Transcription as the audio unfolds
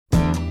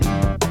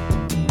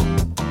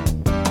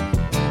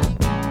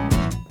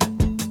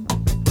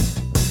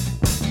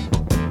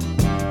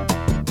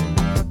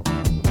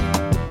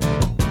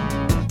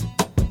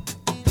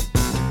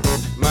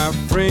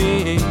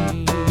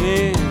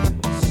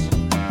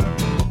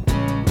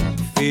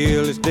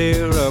feel it's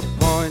their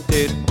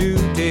appointed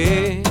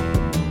duty.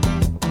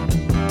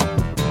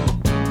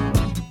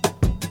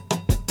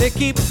 They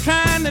keep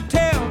trying to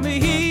tell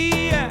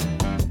me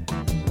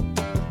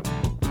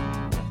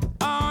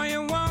all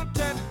you want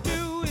to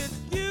do is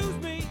use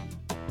me.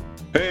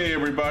 Hey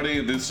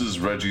everybody, this is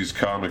Reggie's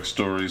Comic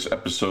Stories,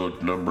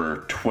 episode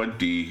number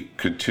 20,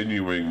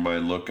 continuing my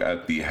look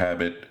at the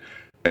habit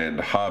and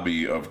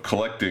hobby of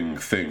collecting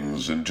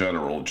things in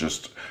general,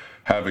 just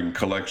having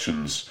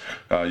collections.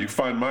 You can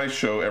find my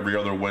show every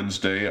other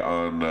Wednesday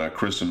on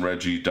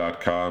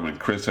chrisandreggie.com, and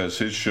Chris has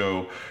his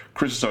show,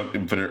 Chris is on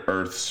Infinite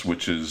Earths,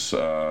 which is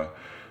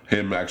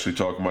him actually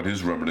talking about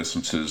his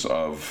reminiscences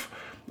of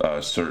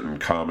certain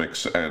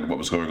comics and what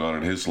was going on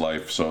in his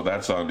life. So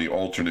that's on the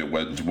alternate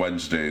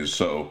Wednesdays.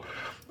 So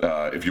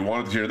if you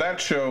wanted to hear that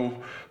show,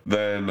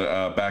 then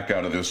back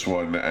out of this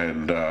one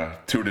and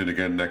tune in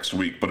again next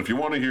week. But if you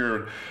want to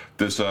hear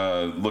this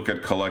look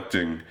at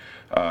collecting,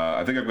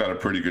 I think I've got a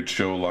pretty good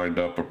show lined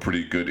up, a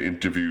pretty good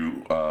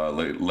interview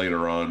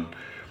later on.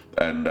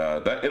 And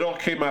that it all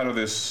came out of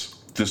this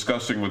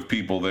discussing with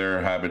people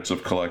their habits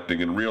of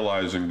collecting and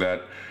realizing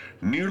that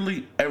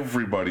nearly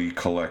everybody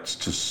collects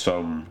to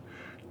some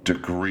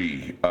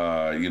degree.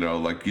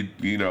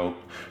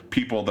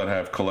 People that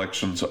have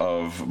collections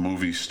of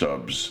movie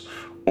stubs,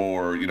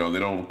 or they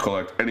don't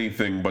collect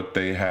anything, but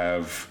they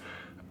have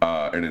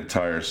an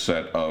entire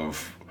set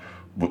of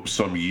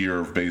some year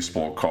of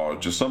baseball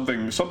cards, just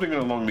something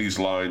along these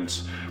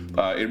lines.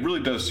 It really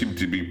does seem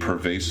to be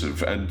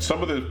pervasive, and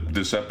some of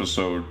this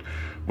episode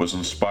was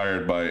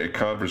inspired by a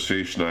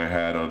conversation I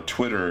had on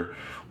Twitter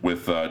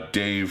with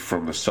Dave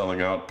from the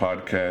Selling Out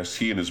podcast.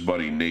 He and his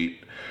buddy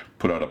Nate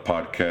put out a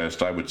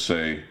podcast, I would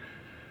say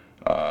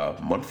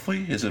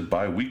monthly? Is it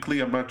bi-weekly?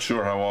 I'm not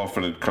sure how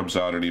often it comes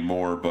out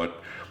anymore, but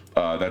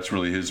that's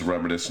really his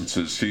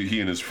reminiscences.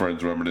 He and his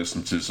friends'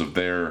 reminiscences of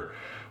their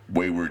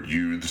wayward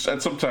youths,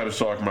 and sometimes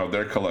talking about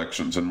their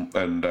collections. And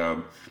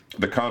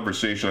the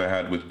conversation I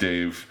had with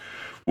Dave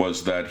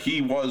was that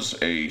he was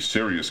a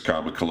serious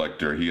comic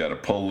collector. He had a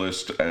pull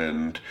list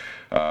and,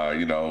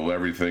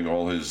 everything,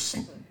 all his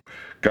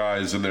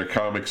guys in their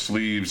comic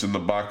sleeves and the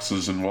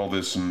boxes and all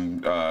this,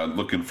 and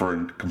looking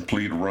for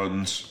complete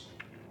runs.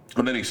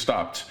 And then he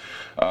stopped.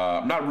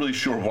 I'm not really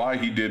sure why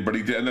he did, but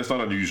he did, and that's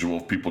not unusual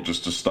for people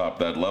just to stop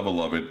that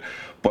level of it.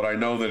 But I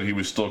know that he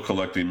was still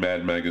collecting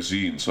Mad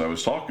Magazine, so I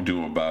was talking to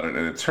him about it,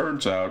 and it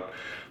turns out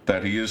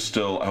that he is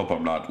still, I hope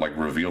I'm not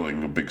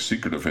revealing a big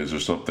secret of his or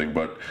something,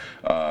 but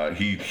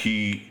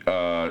he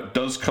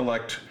does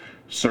collect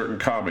certain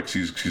comics.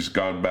 He's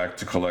gone back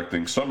to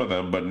collecting some of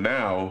them, but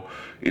now,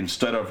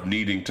 instead of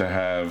needing to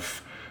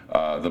have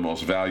the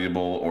most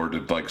valuable, or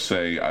to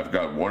say, I've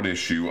got one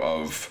issue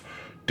of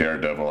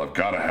Daredevil, I've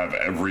got to have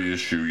every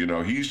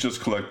issue, he's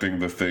just collecting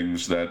the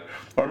things that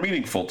are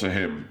meaningful to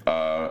him,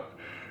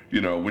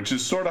 which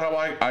is sort of how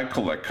I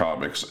collect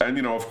comics.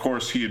 And, of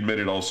course, he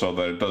admitted also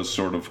that it does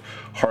sort of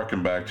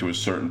harken back to a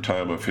certain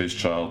time of his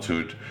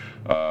childhood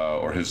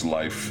or his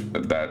life,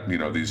 that,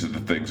 these are the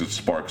things that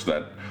sparks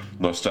that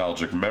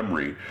nostalgic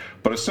memory.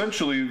 But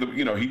essentially,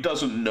 he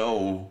doesn't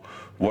know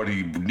what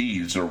he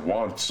needs or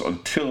wants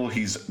until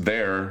he's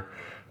there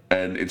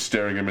and it's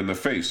staring him in the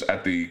face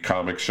at the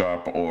comic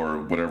shop or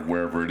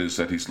wherever it is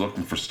that he's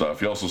looking for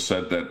stuff. He also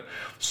said that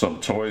some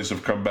toys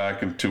have come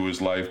back into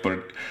his life,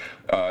 but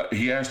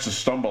he has to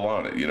stumble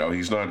on it.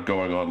 He's not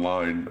going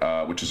online,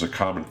 which is a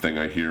common thing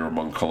I hear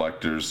among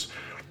collectors.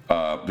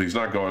 He's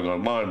not going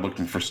online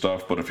looking for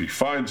stuff, but if he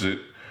finds it,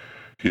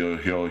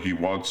 he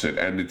wants it.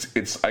 And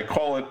it's I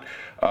call it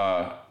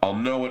I'll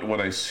know it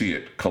when I see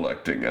it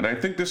collecting. And I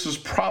think this is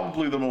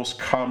probably the most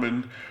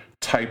common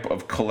type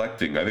of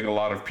collecting. I think a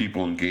lot of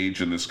people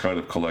engage in this kind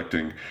of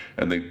collecting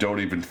and they don't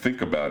even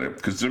think about it,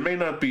 because there may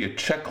not be a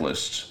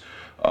checklist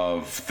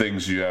of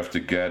things you have to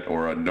get,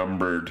 or a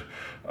numbered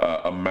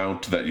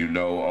amount that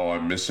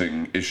I'm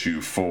missing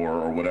issue 4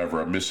 or whatever,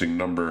 I'm missing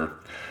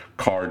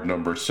card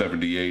number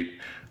 78.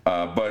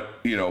 But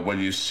when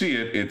you see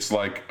it, it's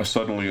like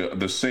suddenly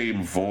the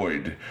same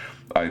void,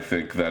 I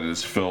think, that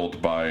is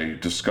filled by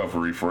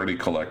discovery for any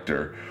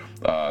collector.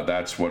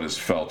 That's what is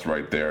felt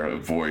right there, a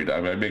void. I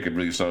mean, I make it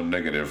really sound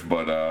negative,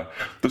 but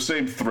the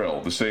same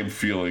thrill, the same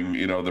feeling,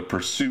 the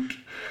pursuit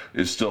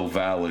is still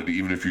valid,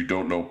 even if you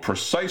don't know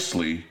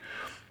precisely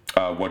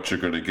what you're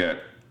going to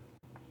get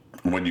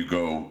when you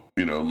go,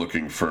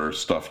 looking for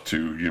stuff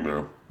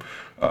to,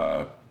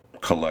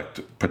 collect,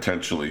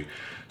 potentially.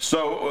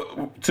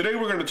 So today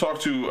we're going to talk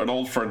to an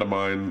old friend of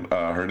mine.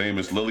 Her name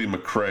is Lily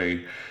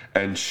McCrae,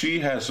 and she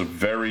has a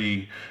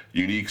very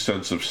unique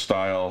sense of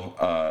style,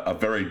 a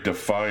very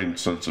defined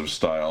sense of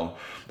style.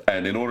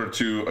 And in order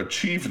to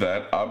achieve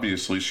that,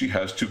 obviously, she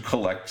has to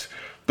collect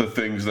the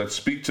things that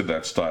speak to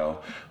that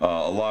style.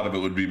 A lot of it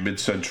would be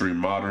mid-century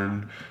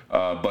modern,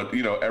 but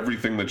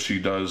everything that she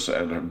does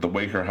and the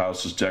way her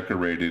house is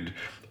decorated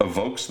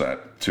evokes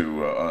that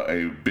to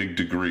a big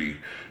degree.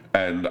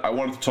 And I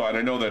wanted to talk, and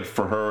I know that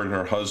for her and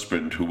her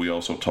husband, who we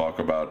also talk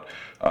about,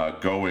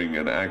 going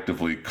and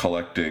actively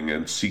collecting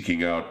and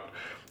seeking out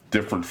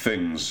different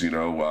things,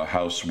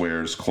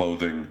 housewares,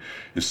 clothing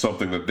is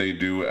something that they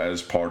do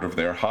as part of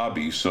their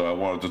hobby. So I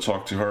wanted to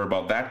talk to her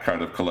about that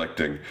kind of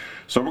collecting.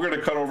 So we're going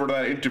to cut over to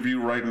that interview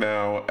right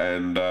now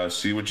and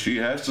see what she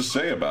has to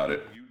say about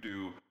it. You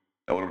do.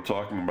 And what I'm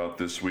talking about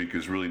this week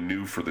is really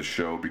new for the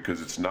show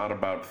because it's not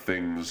about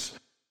things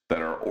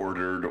that are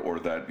ordered or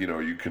that,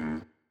 you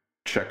can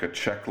check a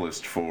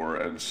checklist for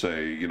and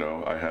say,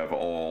 I have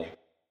all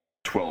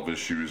 12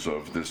 issues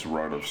of this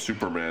run of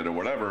Superman or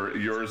whatever.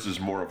 Yours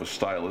is more of a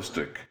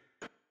stylistic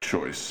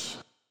choice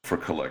for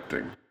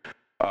collecting.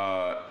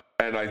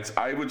 And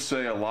I would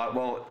say a lot,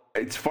 well,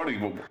 it's funny,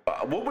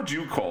 what would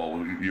you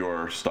call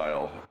your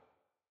style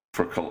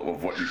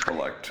of what you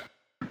collect?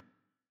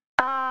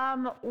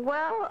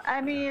 Well,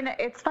 I mean,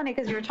 it's funny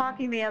because you were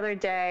talking the other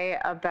day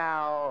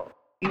about,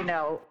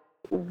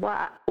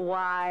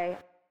 why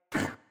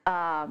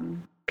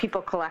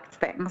people collect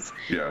things.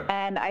 Yeah.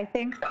 And I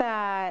think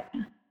that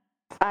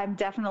I'm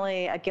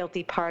definitely a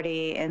guilty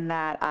party in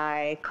that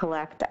I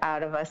collect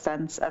out of a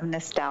sense of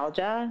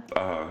nostalgia.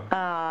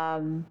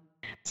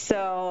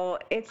 So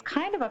it's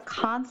kind of a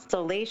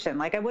constellation.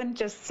 Like I wouldn't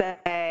just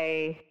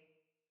say,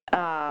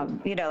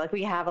 like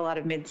we have a lot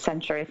of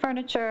mid-century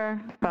furniture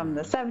from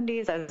the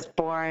 70s. I was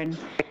born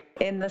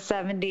in the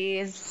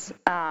 70s.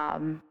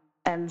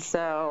 And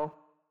so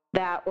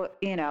that,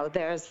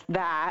 there's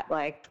that,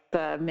 like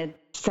the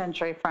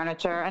mid-century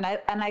furniture. And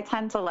I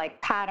tend to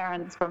like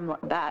patterns from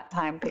that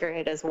time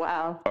period as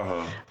well.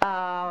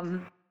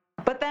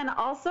 But then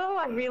also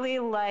I really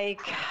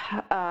like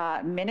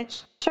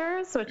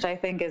miniatures, which I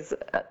think is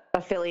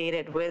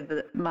affiliated with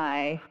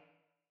my,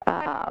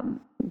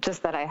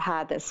 just that I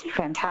had this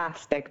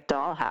fantastic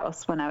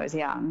dollhouse when I was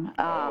young.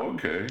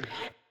 Okay.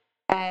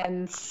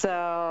 And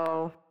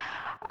so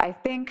I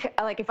think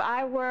like if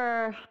I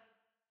were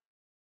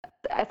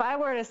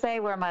to say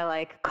where my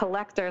like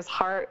collector's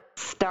heart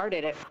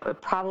started, it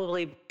would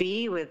probably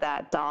be with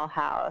that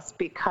dollhouse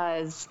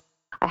because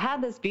I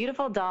had this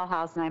beautiful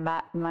dollhouse and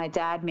my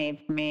dad made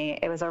for me.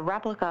 It was a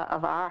replica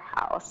of our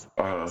house.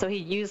 So he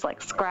used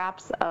like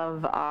scraps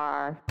of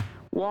our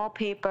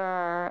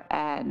wallpaper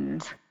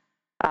and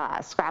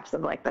scraps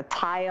of like the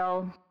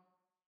tile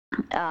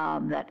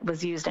that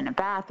was used in a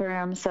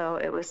bathroom. So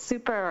it was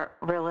super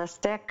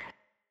realistic.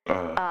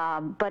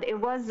 But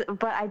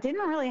I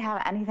didn't really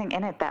have anything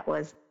in it that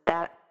was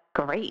that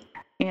great,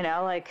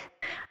 like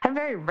I'm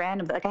very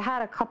random. Like I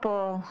had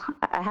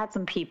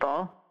some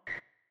people.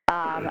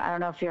 I don't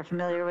know if you're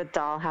familiar with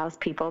dollhouse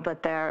people,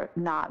 but they're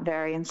not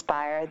very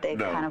inspired. They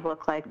kind of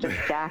look like just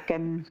Jack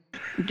and,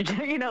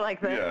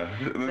 like the... Yeah,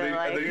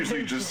 they're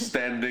usually just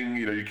standing,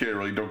 you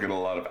don't get a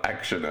lot of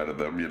action out of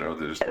them,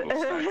 they're just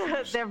little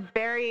statues.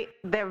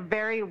 They're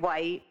very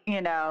white,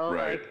 right.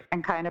 like,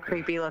 and kind of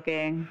creepy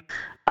looking,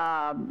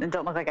 and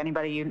don't look like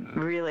anybody you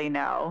really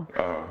know.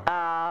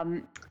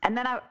 And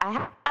then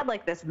I had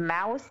like this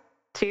mouse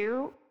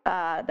too,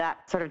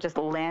 that sort of just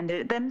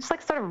landed, then just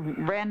like sort of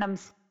random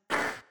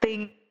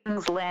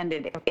things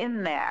landed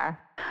in there,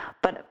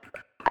 but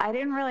I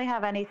didn't really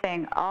have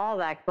anything all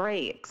that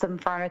great, some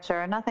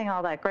furniture, nothing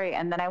all that great.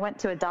 And then I went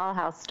to a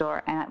dollhouse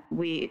store and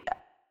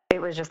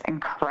it was just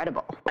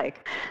incredible.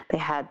 Like they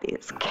had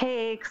these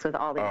cakes with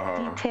all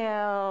these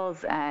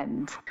details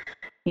and,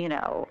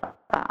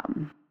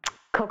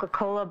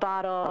 Coca-Cola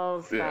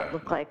bottles that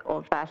look like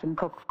old-fashioned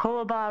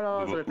Coca-Cola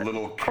bottles.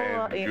 Little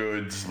canned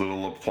goods,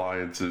 little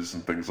appliances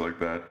and things like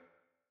that.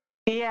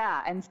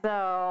 Yeah, and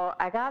so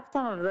I got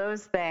some of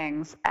those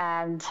things,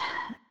 and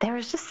there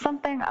was just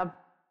something,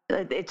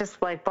 it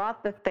just like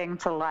brought the thing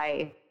to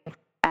life,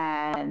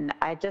 and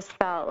I just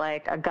felt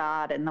like a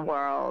god in the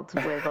world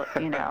with,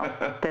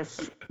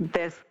 this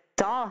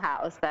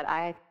dollhouse that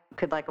I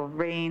could like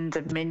reign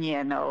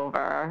dominion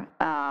over.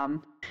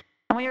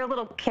 And when you're a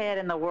little kid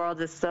and the world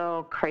is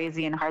so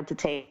crazy and hard to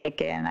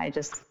take in, I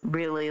just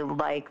really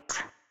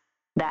liked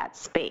that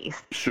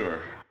space.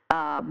 Sure.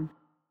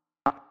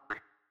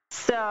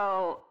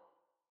 So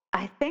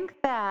I think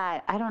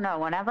that, I don't know,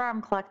 whenever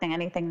I'm collecting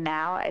anything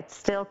now, it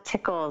still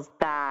tickles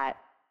that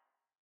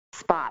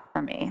spot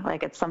for me.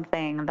 Like it's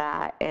something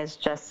that is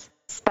just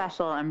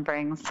special and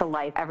brings to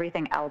life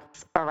everything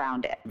else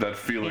around it. That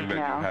feeling that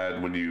you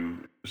had when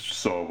you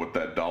saw what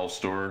that dollhouse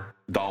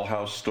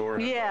store.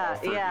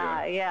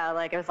 Yeah.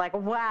 Like it was like,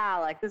 wow,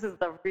 like this is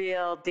the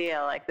real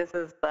deal. Like this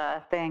is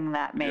the thing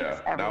that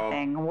makes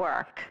everything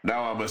work.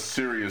 Now I'm a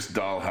serious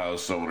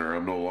dollhouse owner.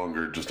 I'm no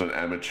longer just an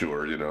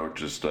amateur,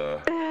 just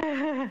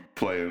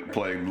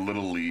playing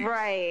little league.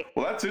 Right.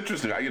 Well, that's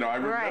interesting. I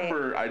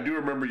do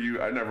remember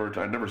you. I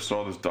never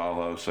saw this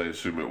dollhouse. I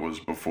assume it was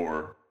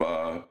before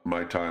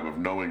my time of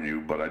knowing you,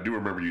 but I do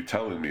remember you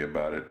telling me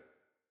about it.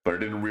 But I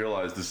didn't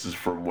realize this is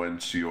from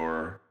whence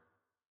your,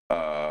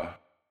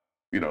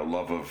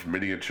 love of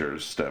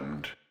miniatures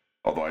stemmed.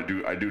 Although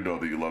I do know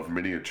that you love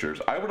miniatures.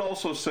 I would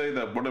also say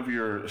that one of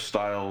your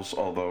styles,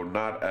 although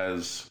not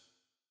as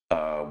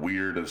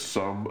weird as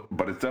some,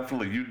 but it's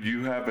definitely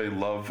you have a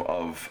love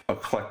of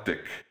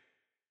eclectic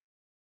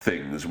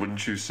things,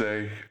 wouldn't you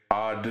say?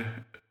 Odd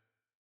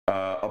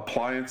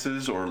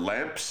appliances or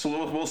lamps,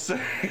 we'll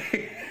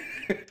say.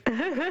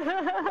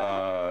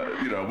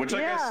 Which I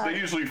guess they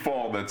usually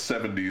fall in that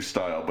 70s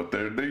style, but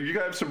you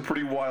have some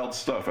pretty wild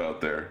stuff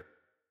out there.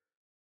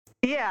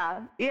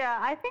 Yeah,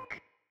 I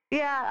think,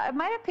 I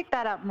might have picked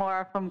that up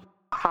more from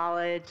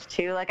college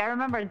too. Like I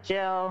remember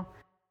Jill,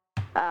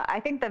 I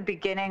think the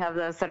beginning of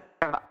those sort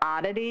of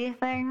oddity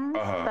things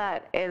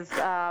that is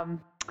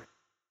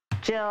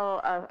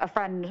Jill, a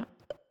friend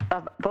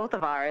of both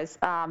of ours,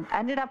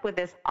 ended up with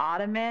this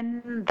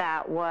ottoman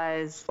that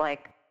was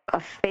like a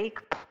fake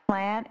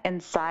plant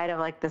inside of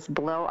like this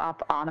blow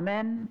up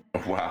ottoman.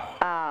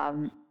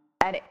 Wow.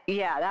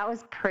 That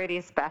was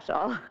pretty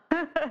special.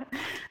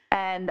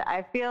 And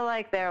I feel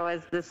like there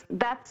was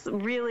that's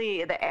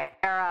really the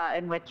era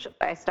in which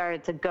I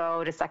started to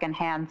go to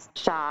secondhand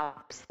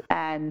shops.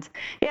 And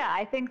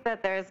I think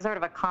that there's sort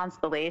of a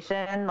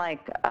constellation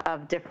like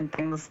of different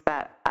things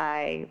that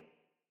I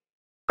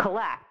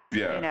collect,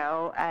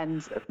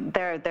 and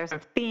they're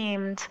sort of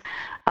themed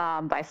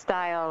by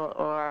style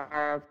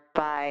or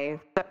by,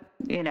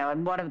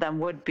 and one of them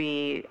would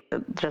be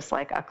just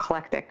like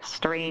eclectic,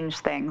 strange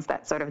things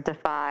that sort of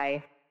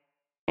defy,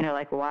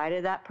 like why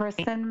did that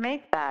person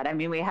make that? I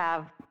mean, we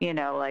have,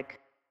 like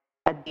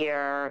a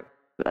deer,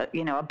 a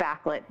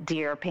backlit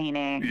deer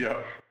painting.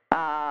 Yeah.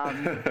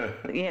 And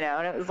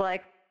it was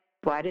like,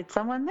 why did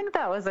someone think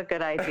that was a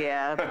good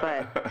idea?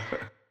 But,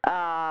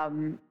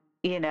 and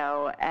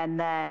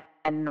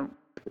then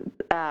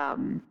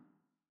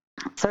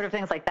sort of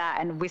things like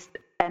that.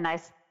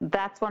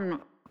 That's when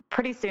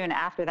pretty soon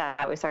after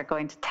that, we started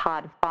going to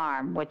Todd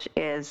Farm, which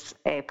is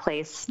a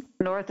place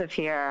north of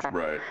here,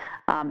 right,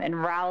 in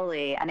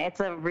Rowley. And it's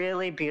a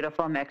really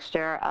beautiful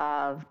mixture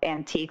of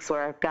antiques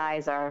where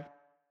guys are,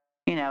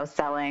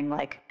 selling,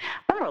 like,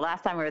 I remember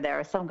last time we were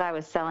there, some guy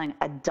was selling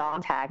a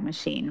dog tag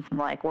machine from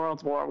like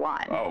World War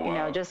I. Oh,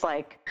 wow. Just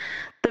like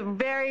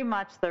very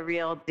much the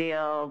real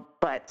deal,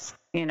 but,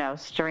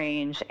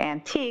 strange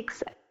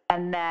antiques,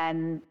 and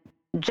then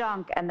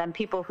junk, and then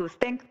people who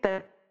think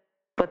that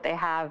what they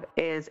have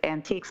is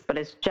antiques but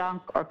it's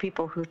junk, or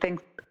people who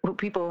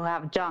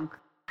have junk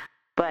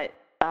but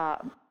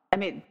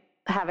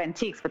have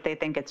antiques but they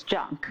think it's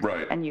junk,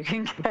 right? And you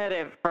can get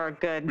it for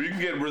you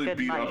can get really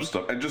beat money. Up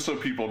stuff. And just so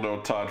people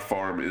know, Todd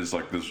Farm is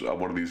like this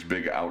one of these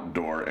big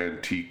outdoor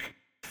antique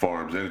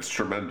farms, and it's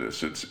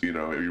tremendous. It's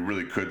you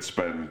really could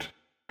spend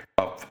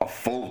a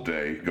full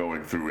day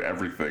going through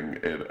everything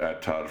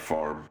at Todd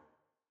Farm.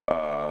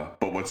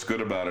 But what's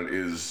good about it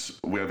is,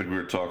 I think we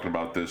were talking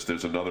about this,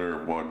 there's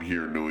another one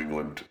here in New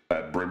England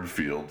at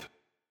Brimfield,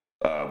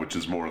 which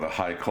is more of the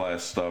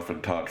high-class stuff,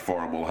 and Todd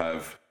Farm will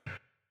have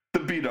the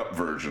beat-up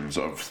versions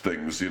of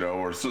things,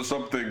 or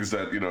some things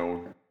that,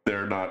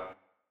 they're not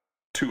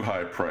too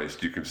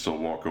high-priced. You can still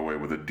walk away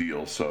with a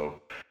deal.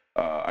 So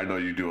I know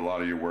you do a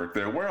lot of your work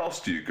there. Where else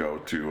do you go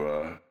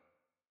to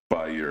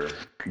buy your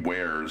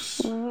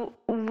wares?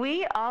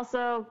 We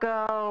also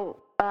go...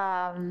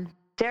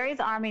 Jerry's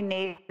Army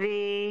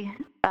Navy,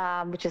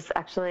 which is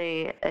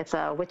actually, it's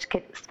a Witch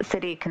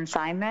City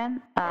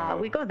consignment.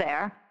 We go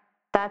there.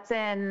 That's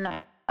in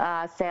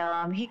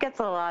Salem. He gets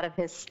a lot of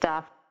his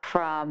stuff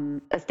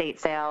from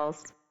estate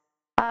sales.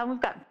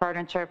 We've got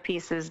furniture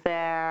pieces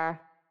there.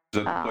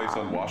 Is that the place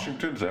on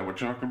Washington? Is that what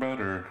you're talking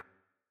about? Or?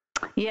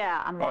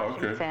 Yeah, on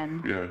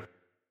Washington. Oh, okay.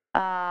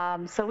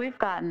 Yeah. So we've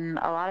gotten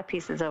a lot of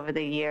pieces over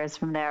the years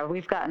from there.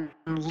 We've gotten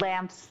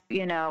lamps,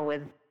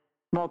 with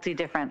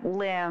multi-different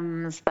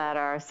limbs that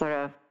are sort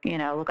of,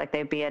 look like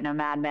they'd be in a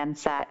Mad Men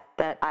set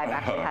that I've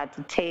actually had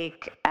to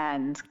take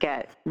and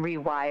get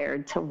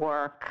rewired to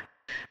work.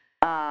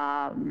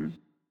 And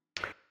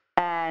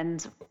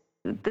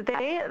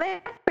they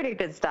have pretty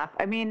good stuff.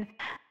 I mean,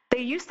 they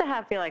used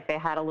to feel like they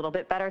had a little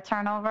bit better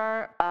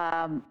turnover.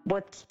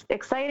 What's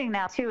exciting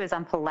now, too, is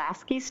on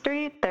Pulaski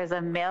Street, there's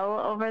a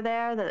mill over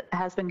there that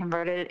has been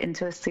converted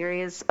into a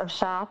series of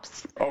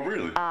shops. Oh,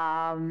 really?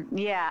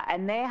 Yeah,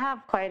 and they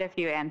have quite a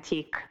few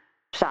antique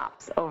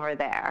shops over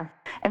there.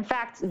 In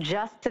fact,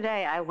 just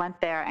today, I went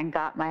there and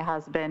got my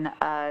husband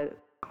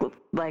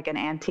like an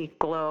antique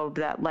globe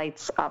that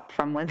lights up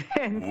from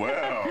within.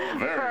 Wow,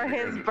 for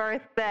his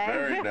birthday.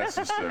 Very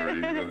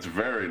necessary. That's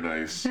very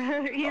nice.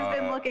 He's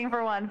been looking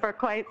for one for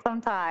quite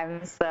some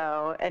time,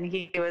 and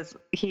he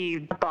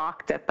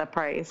balked at the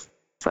price.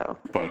 So,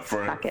 but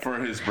for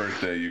his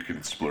birthday, you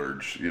can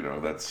splurge.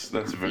 That's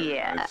very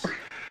nice.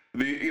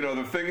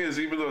 The thing is,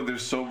 even though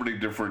there's so many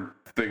different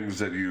things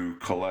that you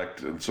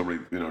collect and so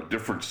many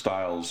different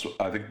styles,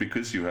 I think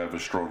because you have a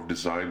strong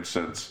design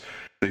sense,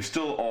 they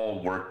still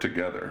all work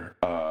together.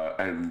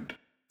 And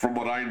from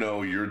what I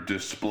know,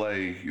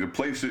 the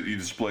place that you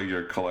display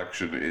your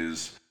collection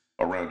is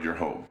around your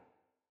home,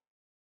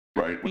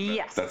 right?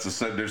 Yes.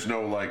 There's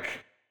no like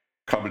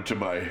come into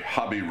my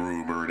hobby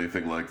room or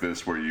anything like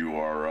this where you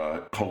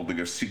are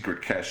holding a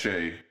secret cache.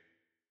 We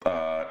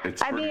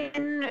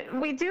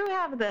do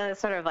have the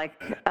sort of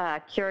like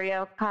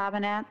curio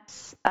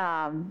cabinets.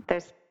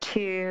 There's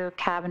 2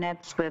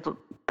 cabinets that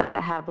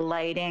have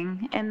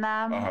lighting in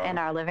them in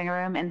our living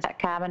room, inset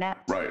cabinets.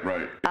 Right.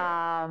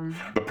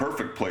 The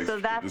perfect place to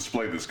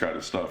display this kind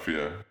of stuff,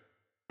 yeah.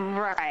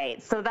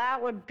 Right. So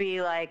that would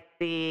be like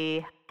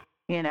the,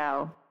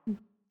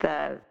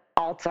 the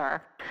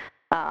altar.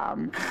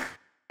 Um,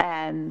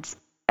 and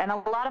a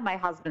lot of my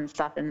husband's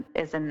stuff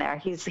is in there.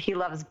 He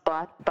loves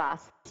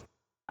busts.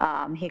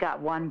 He got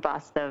one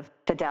bust of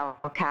Fidel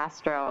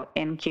Castro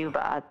in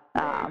Cuba,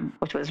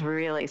 which was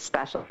really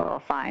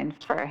special find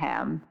for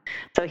him.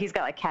 So he's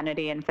got like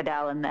Kennedy and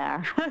Fidel in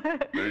there.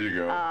 There you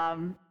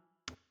go.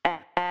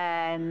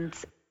 And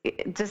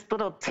just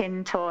little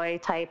tin toy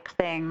type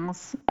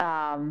things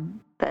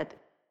that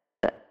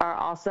are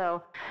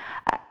also,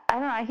 I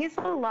don't know, he's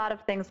a lot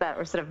of things that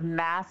were sort of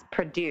mass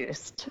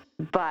produced,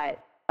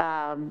 but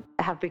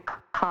have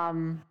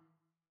become,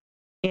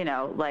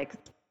 like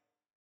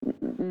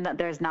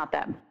there's not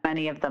that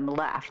many of them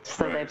left.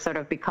 So right. They've sort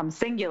of become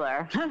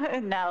singular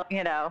now,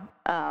 in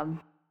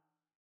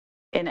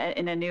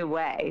a new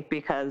way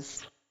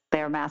because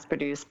they're mass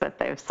produced, but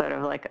they've sort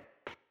of like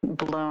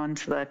blown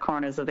to the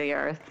corners of the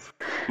earth.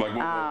 Like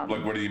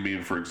what do you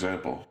mean, for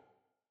example?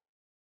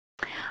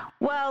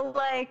 Well,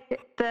 like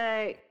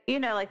the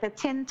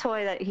tin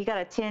toy that he got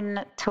a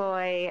tin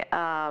toy.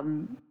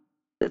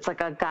 It's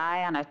like a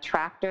guy on a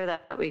tractor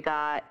that we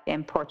got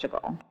in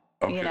Portugal.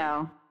 Okay.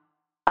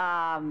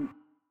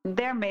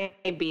 There may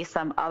be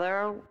some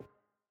others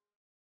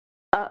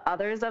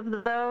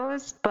of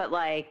those, but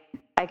like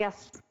I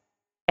guess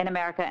in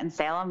America and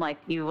Salem, like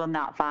you will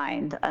not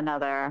find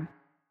another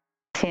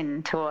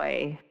tin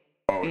toy.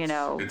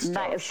 It's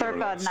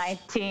circa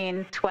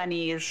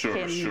 1920s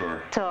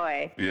tin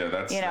toy. Yeah,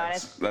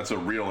 that's a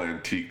real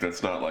antique.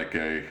 That's not like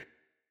a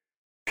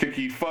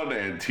kicky fun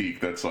antique.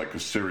 That's like a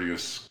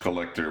serious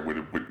collector would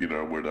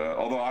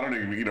although I don't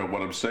even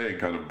what I'm saying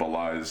kind of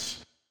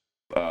belies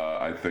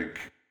I think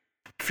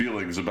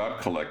feelings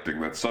about collecting,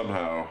 that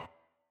somehow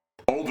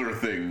older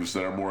things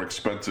that are more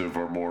expensive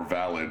are more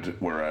valid,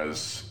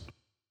 whereas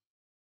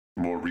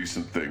more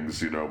recent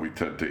things, we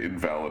tend to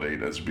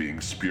invalidate as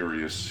being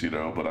spurious,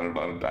 but I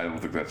don't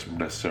think that's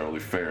necessarily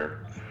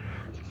fair.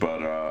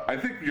 But I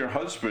think your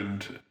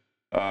husband,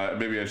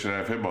 maybe I should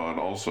have him on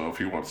also if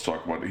he wants to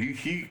talk about it.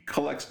 He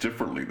collects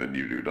differently than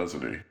you do,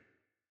 doesn't he?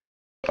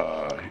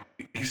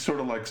 He sort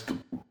of likes the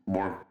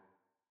more,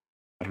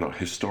 I don't know,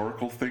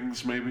 historical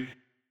things maybe?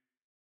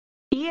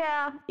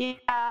 Yeah.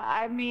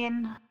 I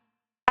mean,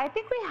 I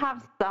think we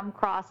have some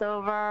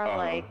crossover,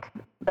 like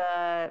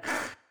the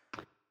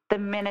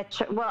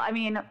miniature. Well, I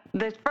mean,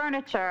 the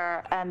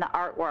furniture and the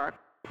artwork,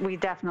 we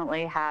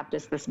definitely have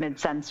just this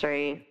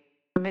mid-century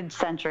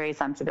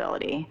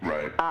sensibility.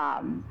 Right.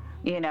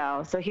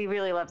 So he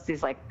really loves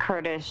these like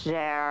Curtis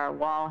Jair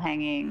wall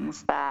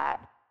hangings that,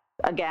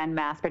 again,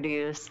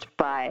 mass-produced,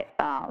 but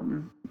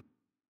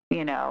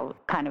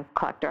kind of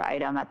collector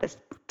item at this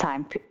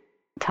time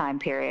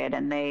period,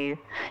 and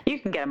you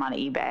can get them on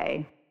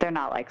eBay. They're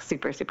not like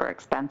super, super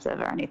expensive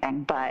or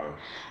anything, but,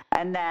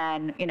 and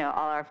then,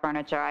 all our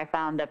furniture, I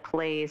found a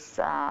place,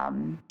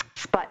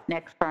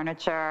 Sputnik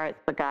Furniture.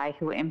 It's the guy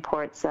who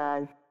imports,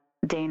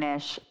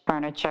 Danish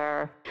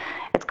furniture.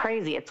 It's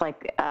crazy. It's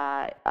like,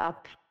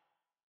 up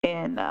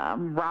in,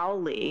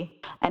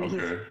 Rowley, and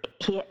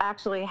he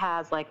actually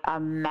has like a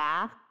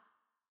math.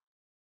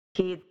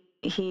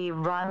 He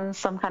runs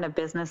some kind of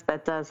business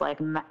that does like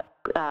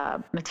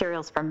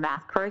materials for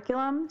math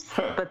curriculums,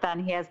 but then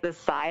he has this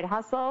side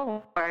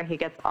hustle where he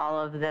gets all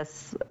of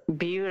this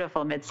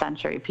beautiful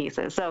mid-century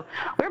pieces. So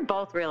we're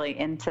both really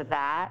into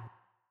that.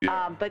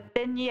 Yeah. But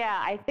then,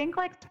 I think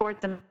like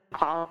sports and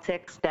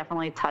politics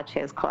definitely touch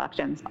his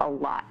collections a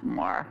lot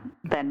more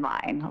than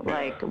mine. Yeah.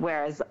 Like,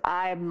 whereas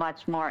I'm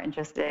much more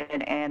interested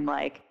in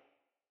like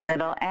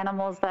little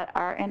animals that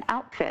are in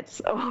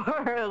outfits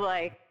or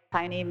like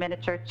tiny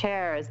miniature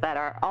chairs that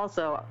are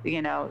also,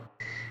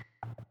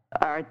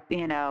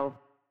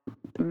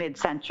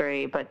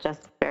 mid-century, but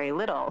just very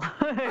little,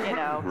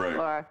 Right.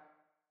 or,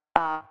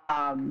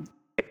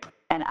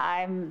 and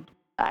I'm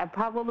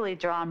probably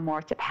drawn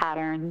more to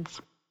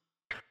patterns,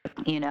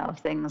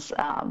 things,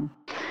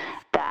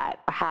 that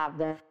have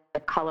the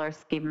color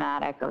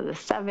schematic of the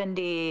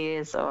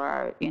 70s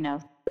or,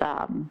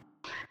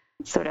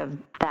 sort of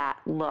that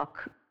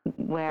look,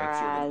 whereas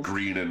that sort of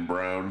green and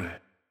brown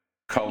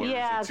colors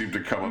that seem to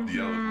come up,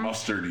 yellow,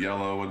 mustard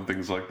yellow and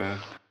things like that.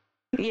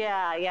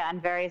 Yeah,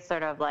 and very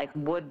sort of like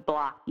wood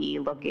blocky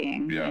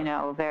looking,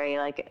 very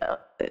like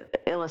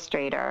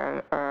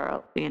Illustrator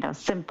or,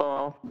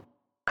 simple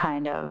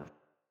kind of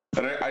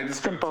and I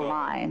just simple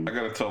line. I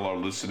got to tell our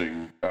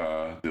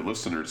the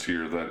listeners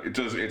here that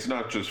it's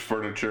not just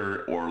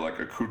furniture or like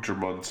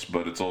accoutrements,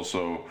 but it's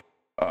also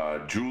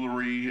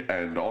jewelry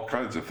and all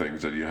kinds of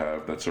things that you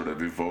have that sort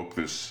of evoke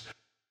this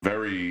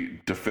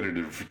very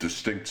definitive,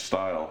 distinct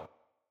style.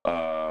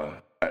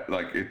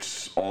 Like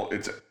it's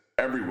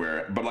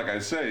everywhere, but like I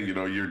say,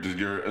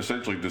 you're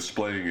essentially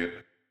displaying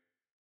it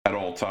at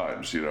all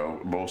times,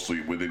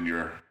 mostly within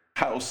your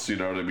house, you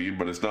know what I mean?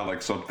 But it's not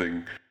like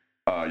something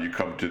you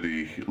come to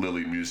the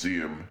Lilly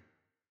Museum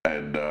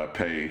and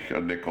pay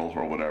a nickel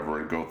or whatever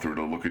and go through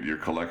to look at your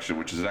collection,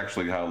 which is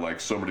actually how like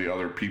so many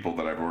other people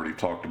that I've already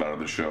talked about on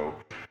the show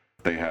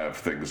they have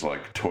things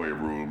like toy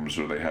rooms,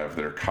 or they have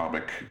their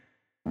comic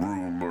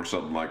room or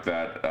something like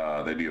that.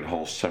 They need a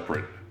whole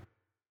separate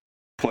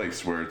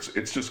place where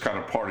it's just kind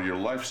of part of your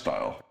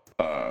lifestyle,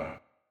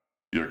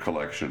 your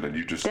collection, and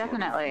you just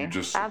Definitely. you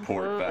just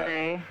support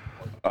Absolutely.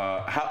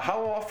 that.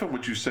 How often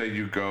would you say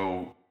you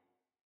go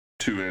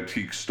to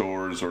antique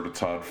stores or to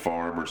Todd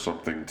Farm or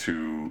something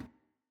to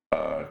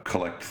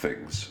collect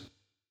things?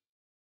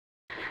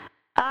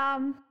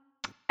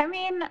 I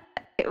mean,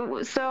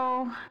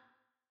 so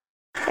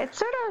it's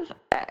sort of,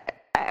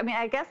 I mean,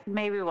 I guess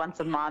maybe once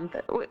a month.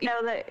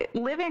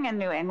 Living in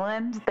New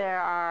England,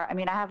 there are, I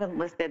mean, I haven't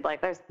listed,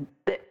 like,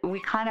 we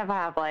kind of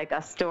have like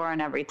a store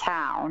in every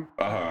town,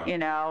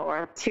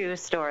 or 2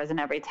 stores in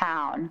every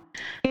town.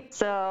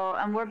 So,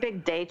 and we're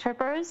big day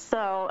trippers.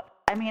 So,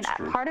 I mean,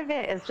 part of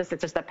it is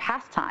it's just a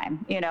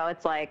pastime,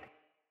 it's like,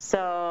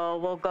 so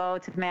we'll go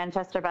to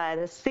Manchester by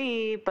the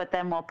Sea, but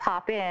then we'll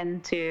pop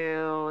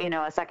into,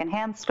 a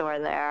secondhand store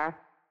there.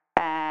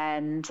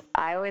 And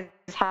I always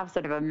have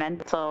sort of a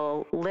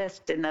mental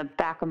list in the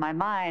back of my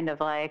mind of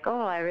like,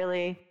 oh, I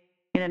really,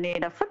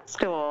 need a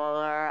footstool,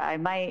 or I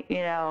might,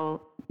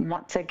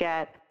 want to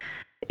get,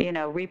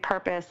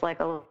 repurpose like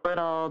a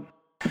little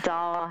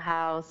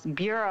dollhouse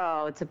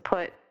bureau to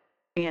put,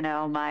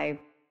 my,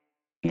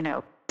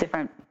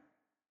 different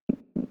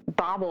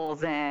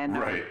baubles in.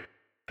 Right.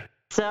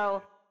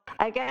 So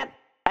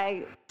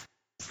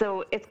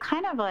so it's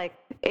kind of like,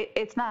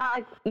 it's not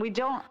like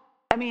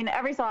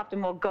every so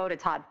often we'll go to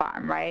Todd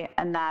Farm, right?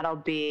 And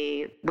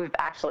we've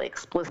actually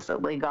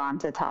explicitly gone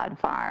to Todd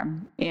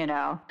Farm,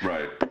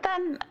 Right. But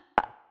then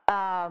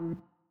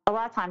a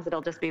lot of times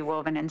it'll just be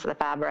woven into the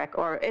fabric,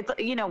 or it's,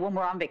 when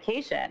we're on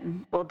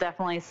vacation, we'll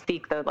definitely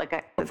speak the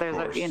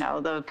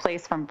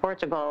place from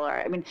Portugal, or,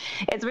 I mean,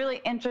 it's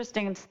really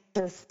interesting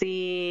to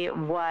see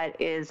what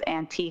is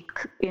antique,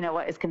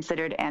 what is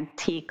considered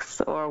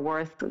antiques or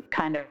worth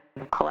kind of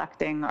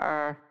collecting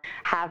or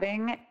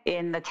having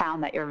in the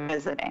town that you're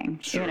visiting.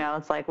 Sure.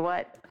 It's like,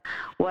 what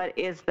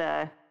is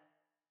the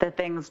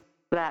things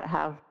that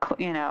have,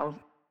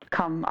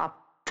 come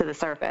up to the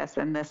surface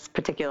in this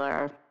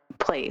particular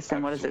place,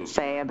 and what does it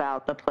say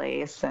about the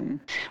place? And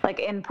like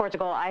in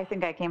Portugal, I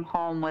think I came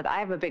home with, I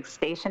have a big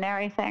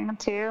stationery thing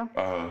too,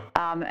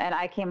 and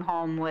I came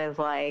home with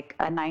like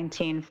a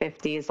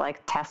 1950s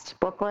like test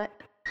booklet,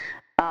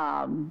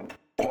 awesome.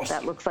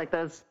 That looks like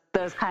those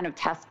kind of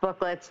test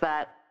booklets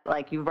that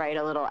like you write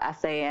a little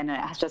essay in,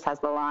 and it just has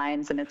the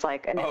lines, and it's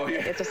like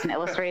it's just an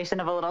illustration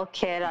of a little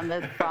kid on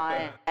the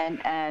front,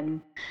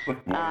 and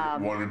like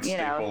one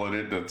staple in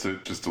it. That's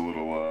it. Just a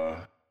little.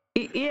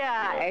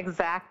 Yeah,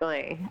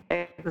 exactly.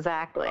 I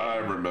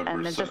remember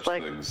and such just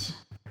like, things.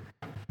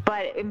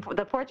 But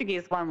the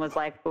Portuguese one was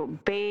like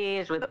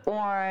beige with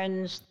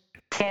orange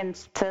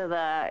tints to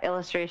the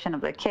illustration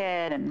of the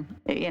kid, and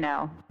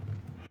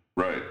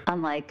Right.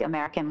 Unlike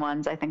American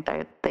ones, I think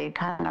they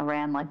kind of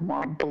ran like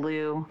more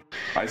blue.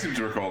 I seem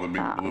to recall them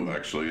being blue,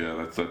 actually.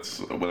 Yeah,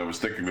 that's when I was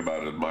thinking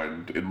about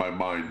it. In my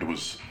mind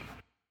was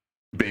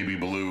baby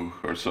blue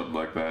or something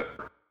like that.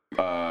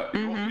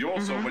 You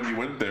also, when you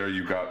went there,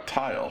 you got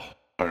tile.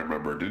 I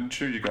remember,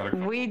 didn't you? You got a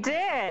couple. We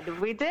did,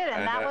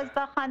 and that was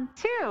the hunt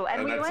too.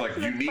 And we that's went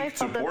like unique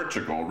to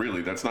Portugal,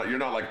 really. That's not, you're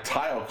not like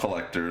tile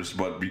collectors,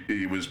 but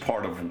it was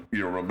part of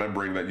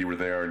remembering that you were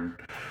there, and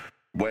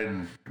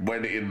when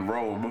in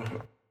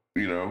Rome,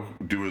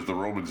 do as the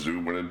Romans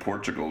do. When in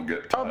Portugal,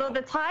 get tile. Although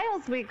the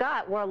tiles we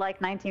got were like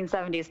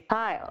 1970s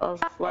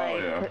tiles,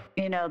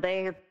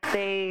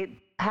 they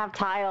have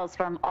tiles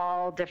from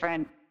all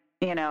different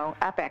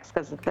epochs,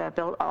 because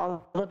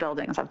all the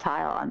buildings have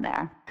tile on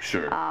there.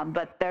 Sure.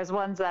 But there's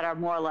ones that are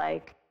more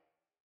like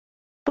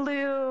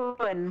blue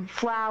and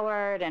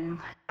flowered and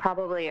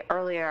probably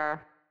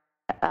earlier.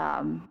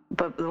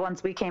 But the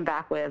ones we came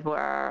back with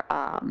were,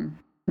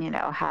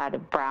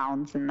 had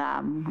browns in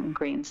them, and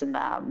greens in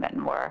them,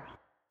 and were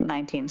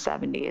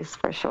 1970s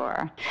for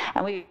sure.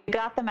 And we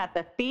got them at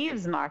the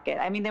Thieves Market.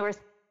 I mean, they were,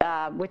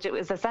 which it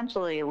was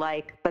essentially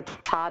like the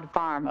Todd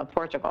Farm of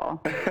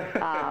Portugal.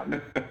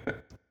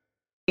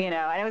 And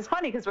it was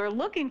funny because we were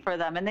looking for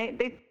them, and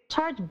they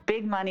charge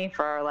big money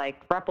for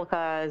like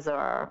replicas,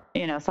 or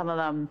some of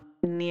them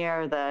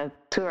near the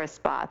tourist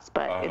spots,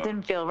 but it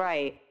didn't feel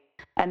right.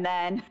 And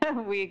then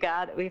we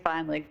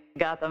finally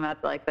got them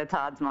at like the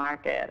Todd's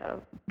Market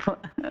of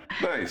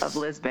nice. of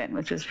Lisbon,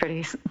 which was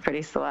pretty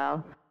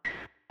swell.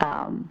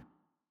 I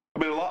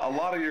mean, a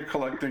lot of your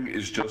collecting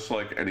is just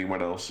like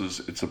anyone else's.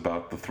 It's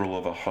about the thrill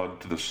of a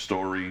hunt, the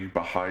story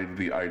behind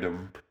the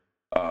item.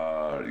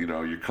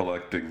 You're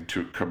collecting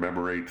to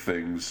commemorate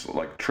things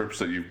like trips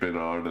that you've been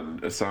on,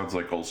 and it sounds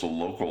like also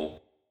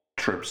local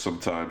trips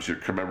sometimes you're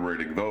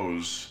commemorating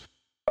those.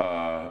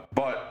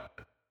 But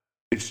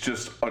it's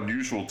just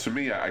unusual to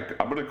me. I'm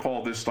going to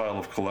call this style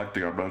of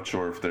collecting, I'm not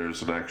sure if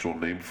there's an actual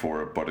name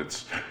for it, but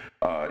it's,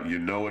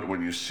 it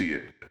when you see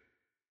it.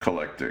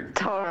 Collecting.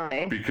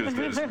 Totally. Because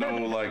there's no,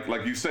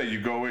 like you say,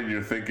 you go in,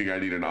 you're thinking, I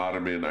need an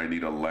ottoman, I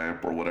need a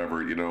lamp or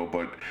whatever,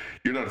 but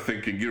you're not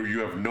thinking, you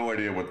have no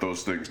idea what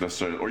those things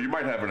necessarily, or you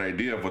might have an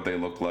idea of what they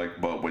look like,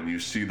 but when you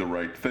see the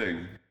right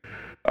thing,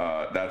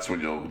 that's when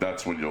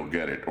you'll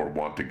get it, or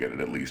want to get it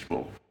at least.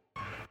 Well,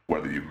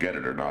 whether you get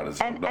it or not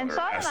is another and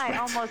Sean aspect.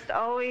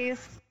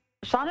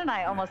 Sean and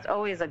I almost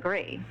always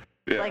agree.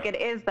 Yeah. Like, it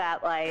is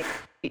that, like,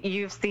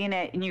 you've seen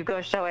it and you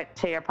go show it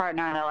to your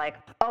partner and they're like,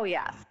 oh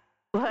yes,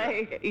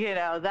 like, you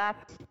know,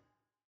 that's,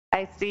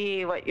 I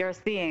see what you're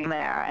seeing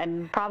there.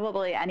 And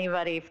probably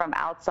anybody from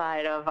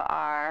outside of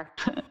our,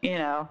 you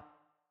know,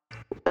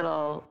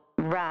 little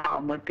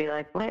realm would be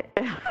like, what?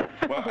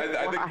 Well,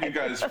 I think you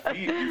guys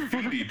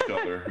feed each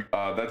other.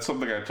 That's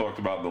something I talked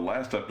about in the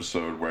last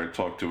episode, where I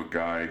talked to a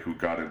guy who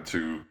got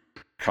into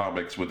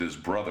comics with his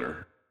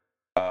brother.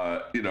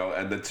 You know,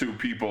 and the two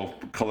people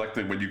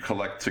collecting, when you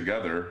collect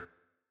together,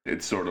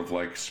 it sort of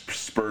like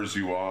spurs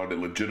you on, it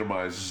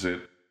legitimizes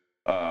it,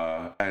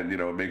 and, you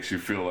know, it makes you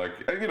feel like,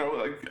 you know,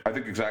 like, I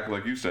think exactly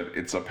like you said,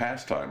 it's a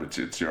pastime,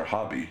 it's your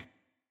hobby.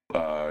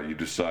 You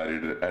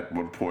decided at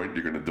one point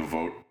you're going to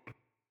devote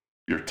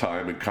your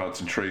time and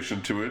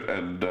concentration to it,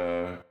 and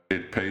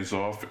it pays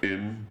off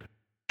in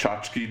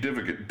tchotchke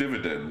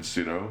dividends,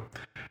 you know.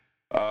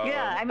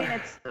 Yeah, I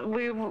mean,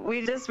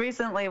 we just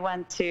recently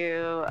went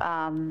to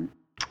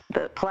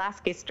the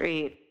Pulaski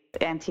Street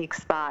antique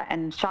spot,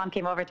 and Sean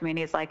came over to me and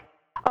he's like,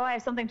 oh, I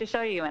have something to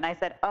show you. And I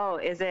said, oh,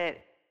 is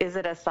it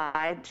a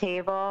side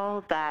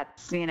table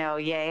that's, you know,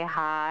 yay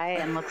high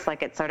and looks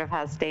like it sort of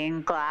has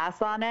stained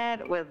glass on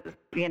it with,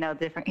 you know,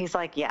 different, he's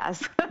like,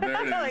 yes. There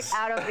it is. Like,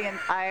 out of the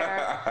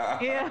entire,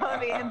 you know,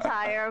 the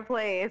entire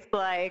place,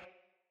 like,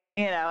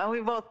 you know, and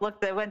we both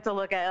went to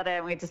look at it,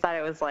 and we decided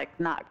it was like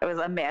it was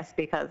a miss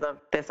because of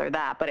this or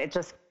that, but it's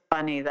just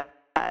funny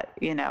that,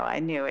 you know, I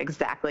knew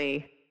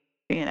exactly,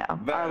 you know,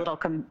 our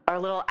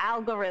little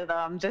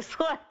algorithm just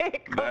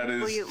like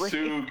completely. That is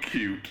too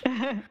cute.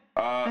 So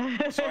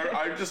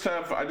I just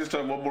have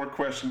one more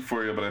question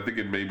for you, but I think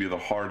it may be the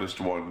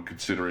hardest one,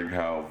 considering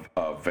how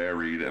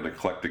varied and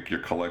eclectic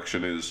your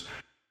collection is.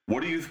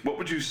 What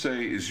would you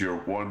say is your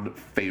one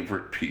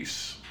favorite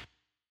piece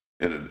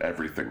in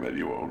everything that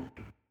you own?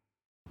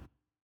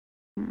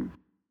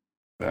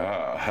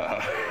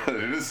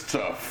 It is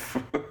tough.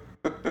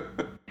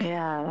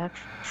 Yeah,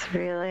 that's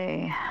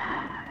really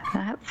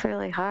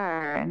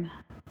hard.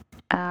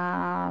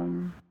 I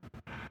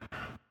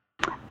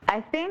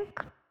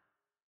think,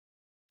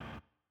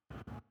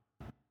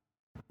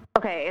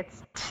 okay,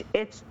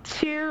 it's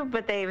two,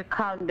 but they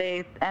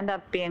end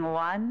up being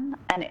one,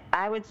 and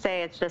I would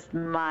say it's just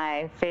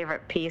my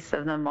favorite piece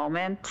of the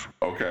moment.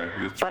 Okay.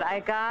 But I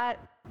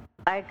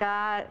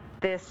got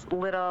this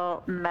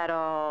little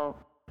metal,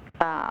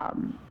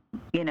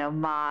 you know,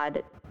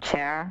 mod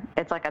chair.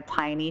 It's like a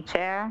tiny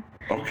chair.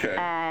 Okay.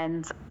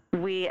 And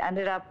we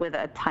ended up with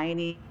a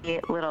tiny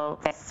little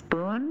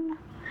spoon.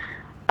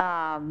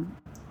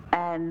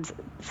 And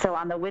so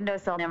on the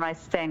windowsill near my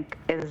sink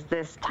is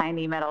this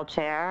tiny metal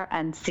chair,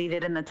 and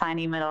seated in the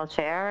tiny metal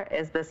chair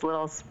is this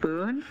little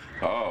spoon.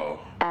 Oh.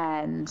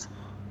 And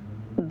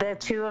the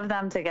two of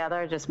them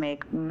together just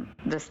make me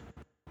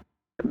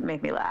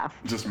laugh.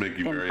 Just make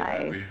you very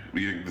happy.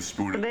 Eating the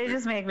spoon. They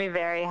just make me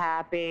very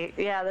happy.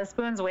 Yeah, the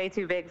spoon's way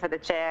too big for the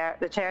chair.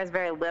 The chair is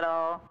very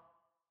little.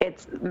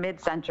 It's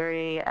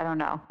mid-century. I don't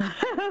know.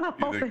 The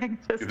whole thing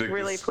just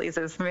really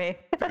pleases me.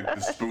 You think the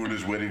spoon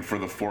is waiting for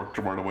the fork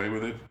to run away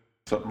with it?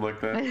 Something like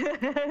that?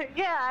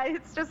 Yeah,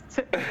 it just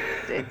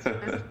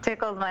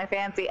tickles my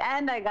fancy.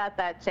 And I got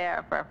that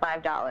chair for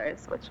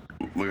 $5, which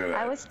Look at that.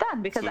 I was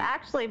stunned because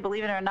actually,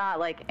 believe it or not,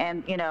 like,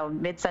 and you know,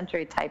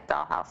 mid-century type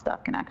dollhouse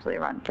stuff can actually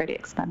run pretty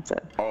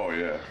expensive. Oh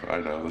yeah, I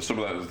know. Some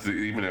of that, they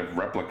even have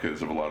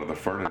replicas of a lot of the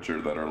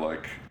furniture that are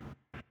like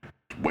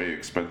way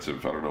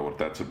expensive. I don't know what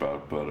that's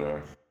about,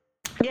 but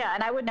yeah,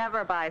 and I would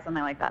never buy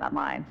something like that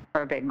online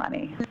for big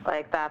money.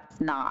 Like, that's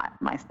not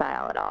my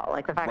style at all.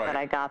 Like, the fact that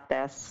I got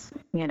this,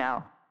 you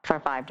know, for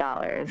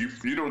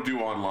 $5. You don't do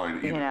online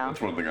either. You know?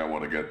 That's one thing I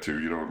want to get to.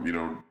 You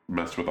don't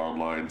mess with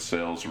online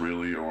sales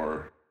really,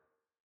 or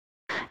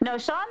no.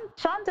 Sean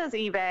does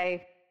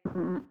eBay,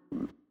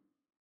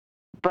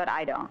 but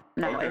I don't.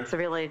 No, Okay. It's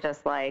really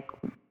just like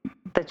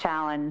the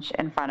challenge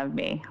in front of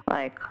me.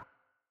 Like,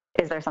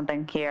 is there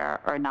something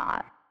here or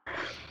not?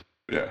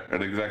 yeah,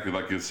 and exactly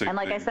like you say. And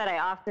like I said, I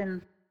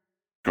often.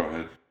 Go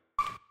ahead.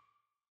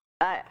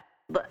 I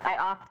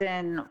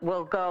often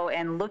will go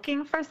in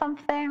looking for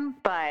something,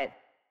 but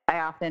I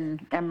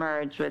often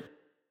emerge with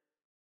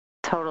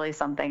totally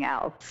something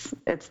else.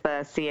 It's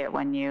the see it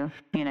when you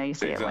see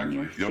it when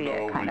you see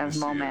it kind of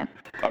moment.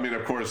 I mean,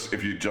 of course,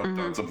 if you jumped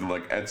on something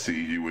like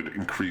Etsy, you would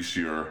increase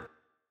your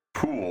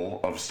pool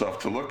of stuff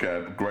to look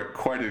at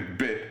quite a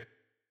bit.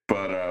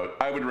 But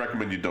I would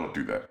recommend you don't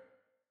do that.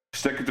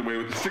 Stick with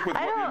what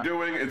you're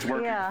doing. It's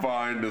working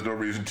fine. There's no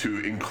reason to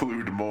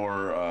include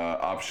more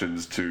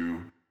options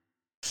to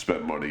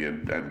spend money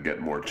and get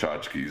more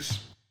tchotchkes.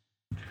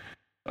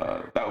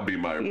 That would be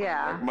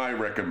my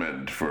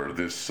recommend for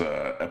this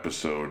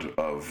episode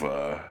of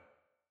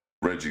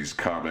Reggie's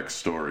Comic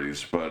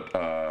Stories. But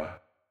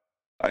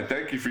I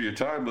thank you for your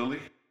time,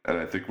 Lily, and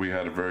I think we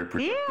had a very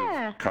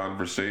productive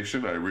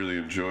conversation. I really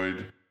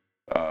enjoyed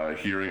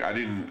hearing. I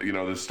didn't,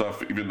 this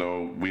stuff, even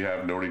though we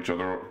have known each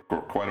other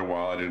for quite a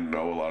while, I didn't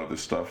know a lot of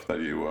this stuff that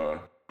you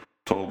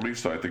told me.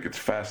 So I think it's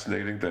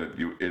fascinating that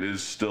it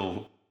is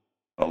still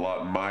a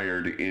lot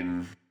mired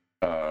in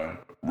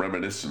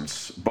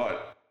reminiscence,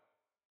 but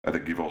I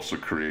think you've also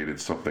created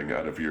something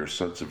out of your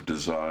sense of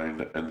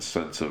design and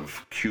sense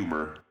of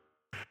humor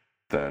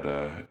that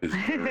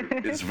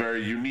is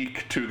very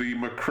unique to the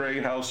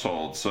McCrae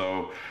household.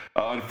 So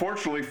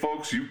unfortunately,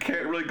 folks, you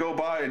can't really go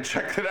by and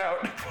check it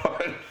out,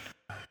 but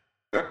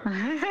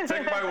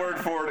take my word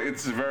for it.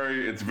 It's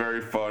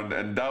very fun,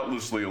 and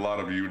doubtlessly a lot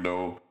of you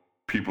know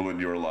people in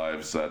your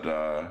lives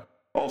that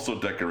also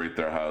decorate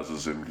their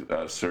houses in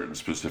certain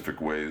specific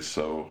ways.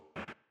 So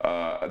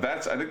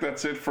I think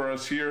that's it for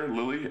us here,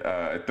 Lily.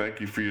 I thank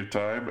you for your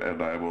time,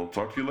 and I will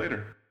talk to you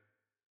later.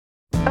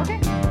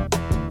 Okay.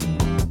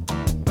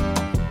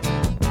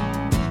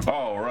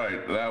 All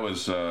right, that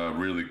was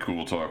really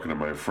cool talking to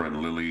my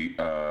friend Lily.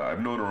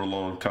 I've known her a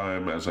long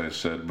time, as I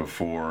said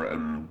before,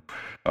 and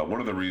one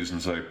of the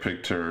reasons I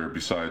picked her,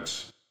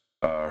 besides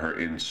her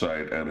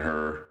insight and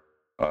her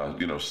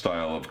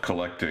style of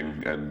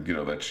collecting, and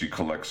that she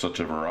collects such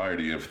a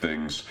variety of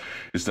things,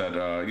 is that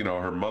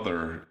her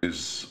mother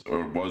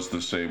was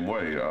the same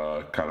way,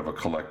 kind of a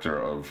collector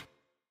of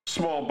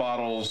small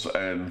bottles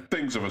and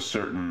things of a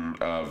certain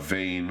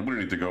vein. We don't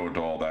need to go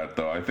into all that,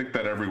 though. I think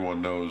that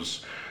everyone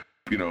knows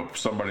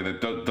somebody that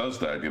does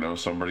that,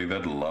 somebody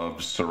that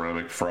loves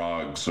ceramic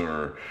frogs,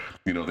 or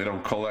they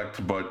don't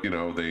collect, but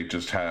they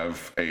just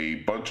have a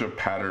bunch of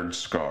patterned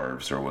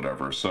scarves or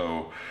whatever.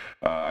 So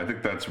I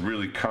think that's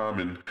really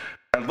common.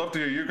 I'd love to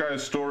hear you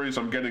guys' stories.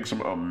 I'm getting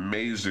some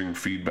amazing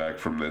feedback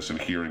from this and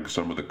hearing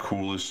some of the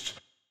coolest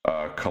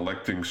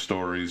collecting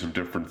stories and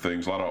different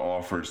things. A lot of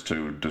offers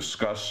to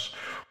discuss,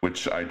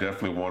 which I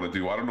definitely want to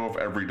do. I don't know if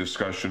every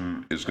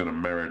discussion is going to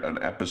merit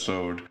an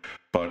episode,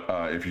 but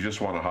if you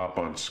just want to hop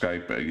on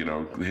Skype,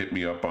 hit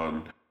me up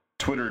on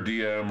Twitter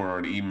DM or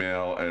an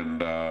email.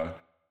 And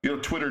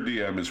Twitter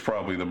DM is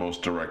probably the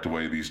most direct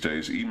way these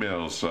days.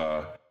 Emails,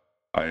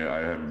 I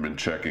haven't been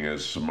checking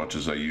as much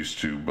as I used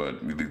to,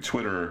 but the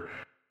Twitter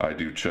I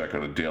do check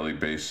on a daily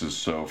basis.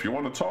 So if you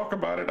want to talk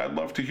about it, I'd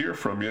love to hear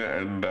from you,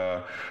 and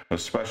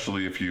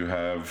especially if you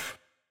have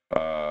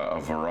a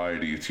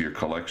variety to your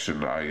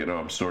collection. I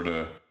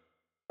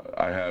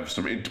have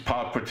some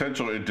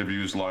potential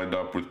interviews lined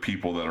up with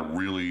people that are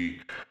really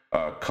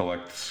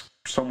collect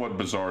somewhat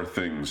bizarre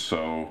things.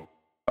 So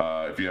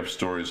if you have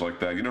stories like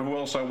that, who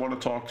else I want to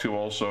talk to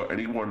also?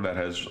 Anyone that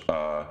has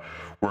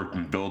worked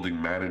in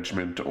building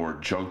management or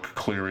junk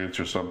clearance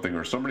or something,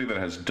 or somebody that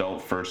has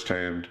dealt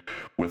firsthand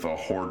with a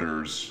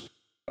hoarder's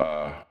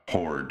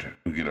hoard,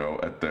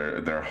 at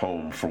their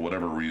home for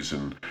whatever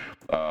reason.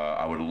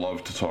 I would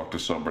love to talk to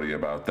somebody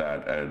about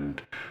that,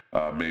 and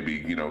maybe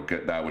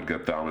get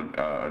down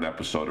an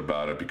episode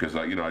about it, because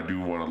I do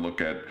want to look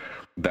at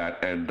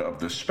that end of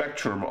the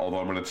spectrum. Although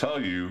I'm going to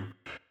tell you,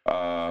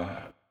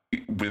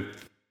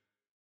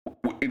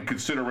 in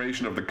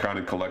consideration of the kind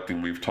of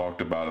collecting we've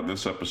talked about in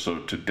this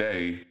episode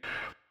today,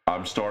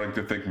 I'm starting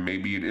to think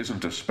maybe it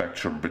isn't a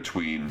spectrum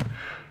between,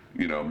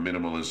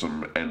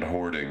 minimalism and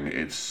hoarding.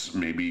 It's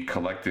maybe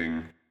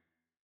collecting.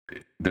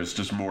 There's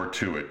just more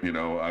to it.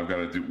 I've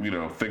got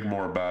to think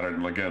more about it.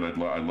 And again, I'd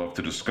love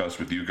to discuss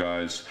with you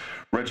guys.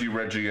 Reggie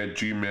at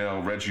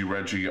Gmail,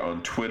 Reggie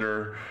on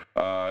Twitter.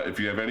 If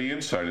you have any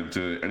insight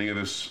into any of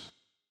this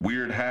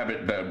weird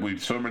habit that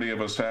so many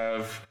of us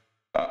have,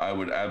 I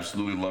would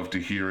absolutely love to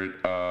hear it.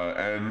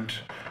 And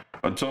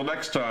until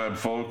next time,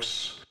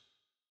 folks,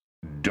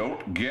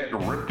 don't get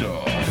ripped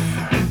off.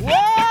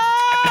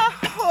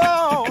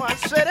 Whoa, I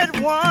said it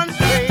once,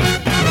 baby.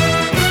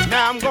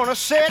 Now I'm gonna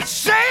say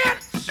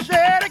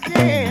it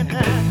again.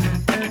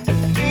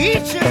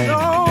 Each his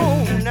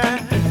own.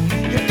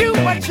 You do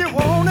what you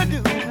want.